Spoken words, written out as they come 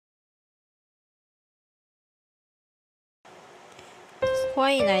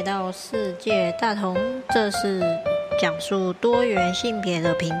欢迎来到世界大同，这是讲述多元性别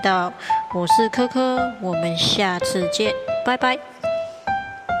的频道，我是科科，我们下次见，拜拜。